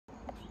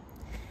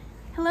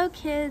Hello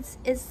kids,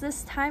 it's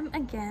this time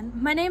again.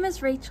 My name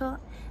is Rachel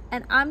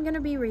and I'm going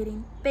to be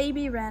reading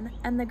Baby Wren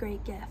and the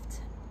Great Gift.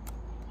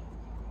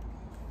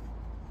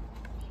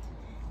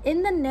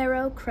 In the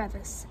narrow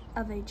crevice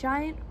of a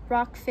giant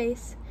rock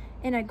face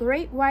in a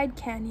great wide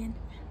canyon,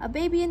 a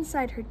baby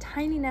inside her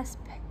tiny nest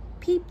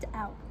peeped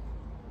out.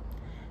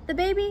 The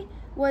baby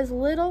was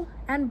little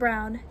and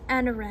brown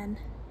and a wren,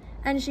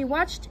 and she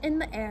watched in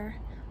the air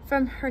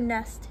from her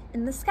nest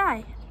in the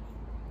sky.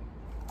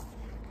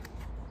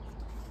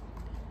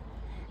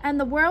 And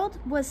the world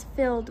was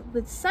filled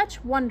with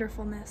such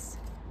wonderfulness,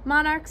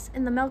 monarchs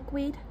in the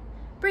milkweed,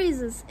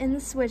 breezes in the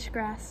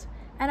switchgrass,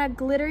 and a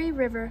glittery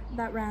river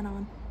that ran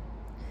on.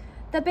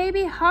 The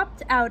baby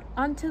hopped out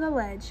onto the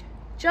ledge.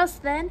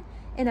 Just then,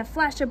 in a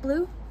flash of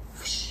blue,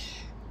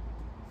 whoosh,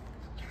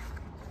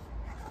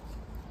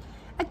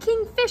 a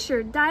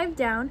kingfisher dived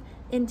down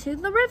into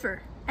the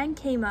river and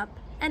came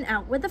up and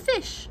out with a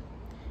fish.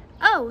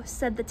 "Oh,"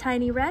 said the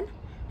tiny wren,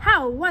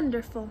 "how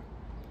wonderful!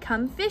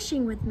 Come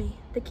fishing with me,"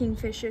 the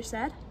kingfisher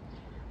said.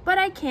 "But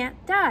I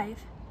can't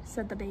dive,"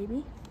 said the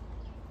baby.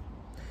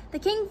 The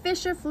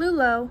kingfisher flew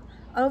low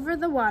over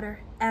the water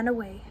and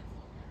away.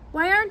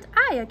 "Why aren't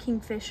I a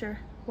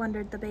kingfisher?"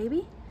 wondered the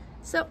baby.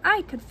 "So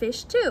I could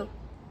fish too."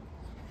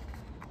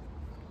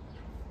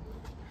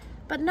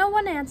 But no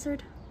one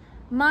answered.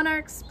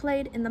 Monarchs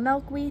played in the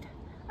milkweed,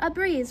 a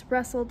breeze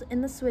rustled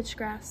in the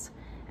switchgrass,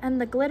 and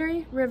the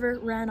glittery river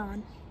ran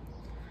on.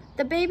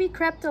 The baby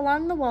crept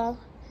along the wall.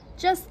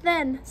 Just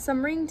then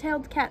some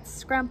ring-tailed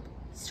cats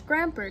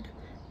scampered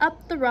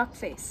up the rock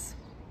face.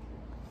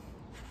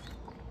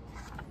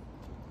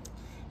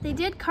 They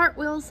did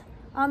cartwheels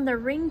on their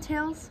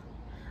ringtails.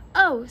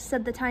 "Oh,"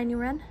 said the tiny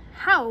wren,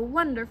 "how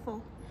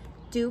wonderful!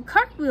 Do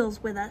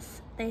cartwheels with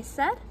us," they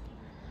said.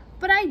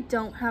 "But I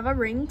don't have a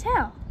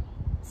ring-tail,"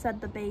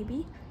 said the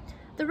baby.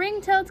 The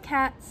ring-tailed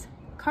cats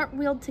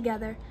cartwheeled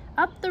together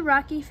up the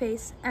rocky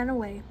face and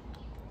away.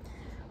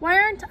 "Why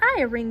aren't I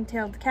a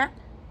ring-tailed cat?"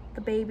 the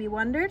baby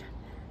wondered.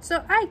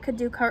 "So I could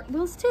do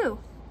cartwheels too."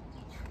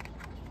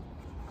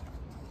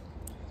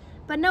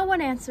 But no one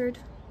answered.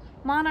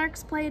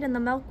 Monarchs played in the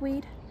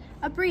milkweed,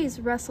 a breeze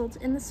rustled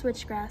in the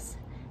switchgrass,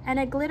 and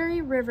a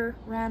glittery river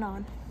ran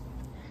on.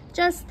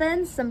 Just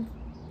then some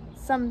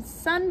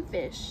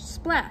sunfish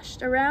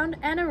splashed around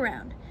and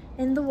around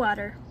in the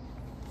water.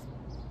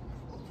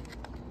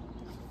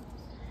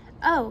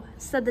 "Oh,"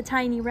 said the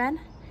tiny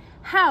wren,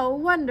 "how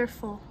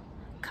wonderful!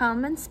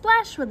 Come and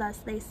splash with us,"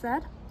 they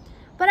said.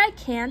 "But I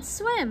can't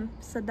swim,"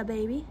 said the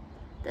baby.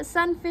 The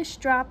sunfish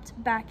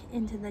dropped back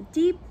into the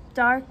deep,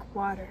 dark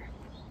water.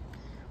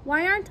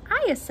 "Why aren't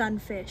I a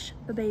sunfish?"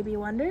 the baby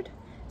wondered.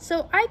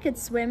 "So I could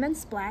swim and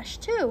splash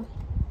too."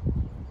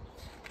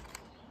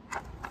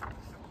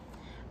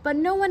 But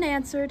no one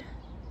answered.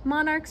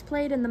 Monarchs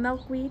played in the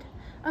milkweed,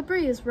 a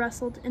breeze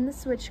rustled in the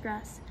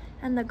switchgrass,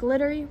 and the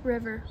glittery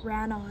river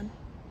ran on.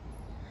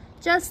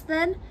 Just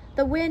then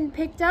the wind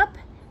picked up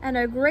and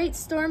a great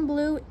storm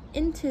blew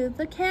into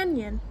the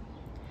canyon.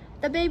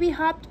 The baby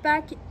hopped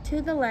back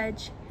to the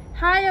ledge.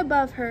 High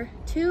above her,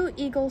 two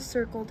eagles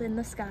circled in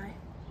the sky.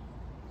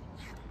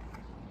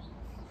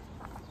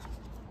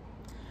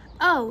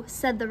 "Oh,"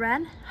 said the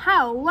wren,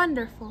 "how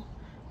wonderful!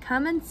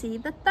 Come and see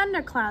the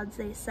thunderclouds,"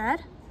 they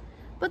said.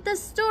 "But the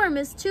storm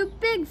is too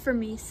big for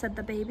me," said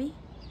the baby.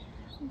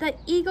 The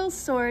eagles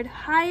soared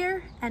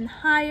higher and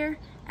higher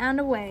and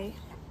away.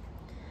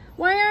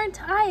 "Why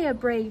aren't I a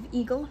brave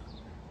eagle?"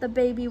 the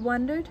baby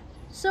wondered.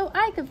 "So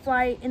I could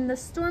fly in the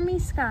stormy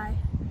sky.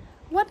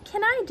 What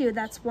can I do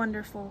that's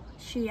wonderful?"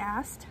 she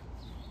asked.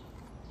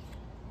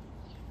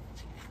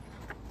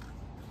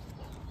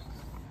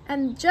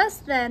 And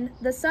just then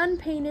the sun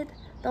painted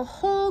the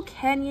whole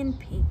canyon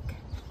pink.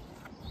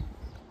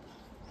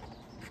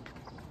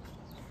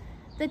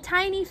 The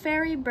tiny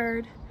fairy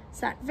bird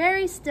sat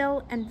very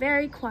still and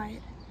very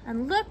quiet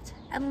and looked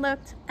and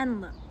looked and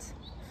looked.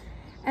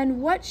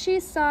 And what she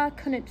saw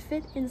couldn't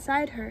fit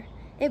inside her.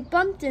 It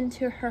bumped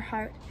into her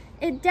heart.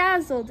 It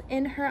dazzled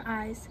in her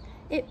eyes.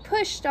 It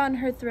pushed on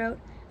her throat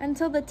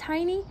until the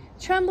tiny,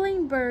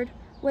 trembling bird,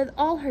 with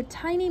all her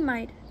tiny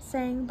might,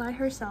 sang by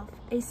herself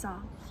a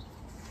song.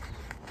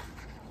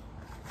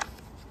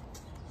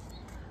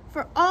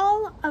 For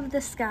all of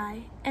the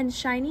sky and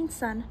shining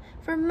sun,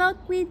 for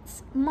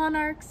milkweeds,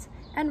 monarchs,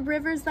 and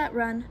rivers that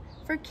run,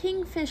 for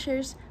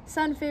kingfishers,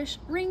 sunfish,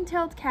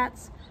 ring-tailed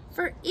cats,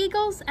 for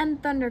eagles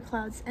and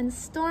thunderclouds and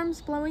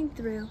storms blowing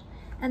through,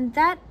 and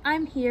that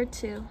I'm here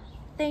too.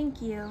 Thank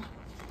you.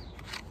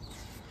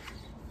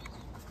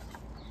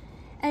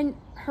 And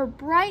her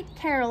bright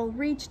carol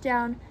reached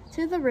down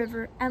to the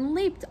river and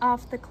leaped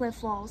off the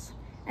cliff walls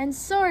and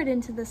soared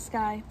into the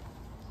sky.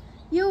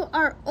 "You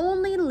are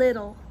only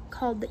little,"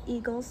 called the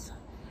eagles,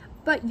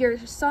 "but your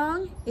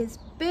song is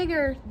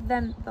bigger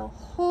than the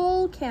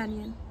whole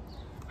canyon.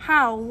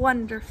 How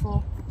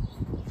wonderful!"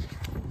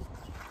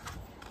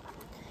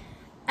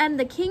 And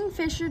the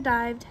kingfisher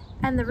dived,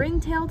 and the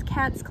ring-tailed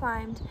cats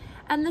climbed,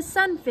 and the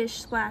sunfish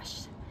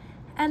splashed,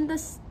 and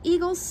the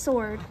eagles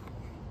soared,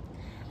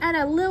 and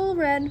a little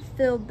wren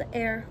filled the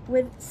air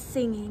with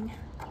singing.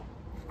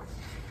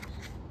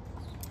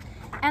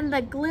 and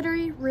the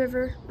glittery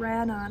river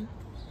ran on.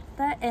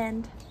 The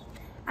end.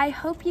 I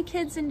hope you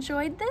kids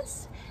enjoyed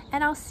this,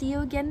 and I'll see you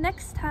again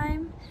next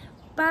time.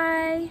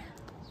 Bye.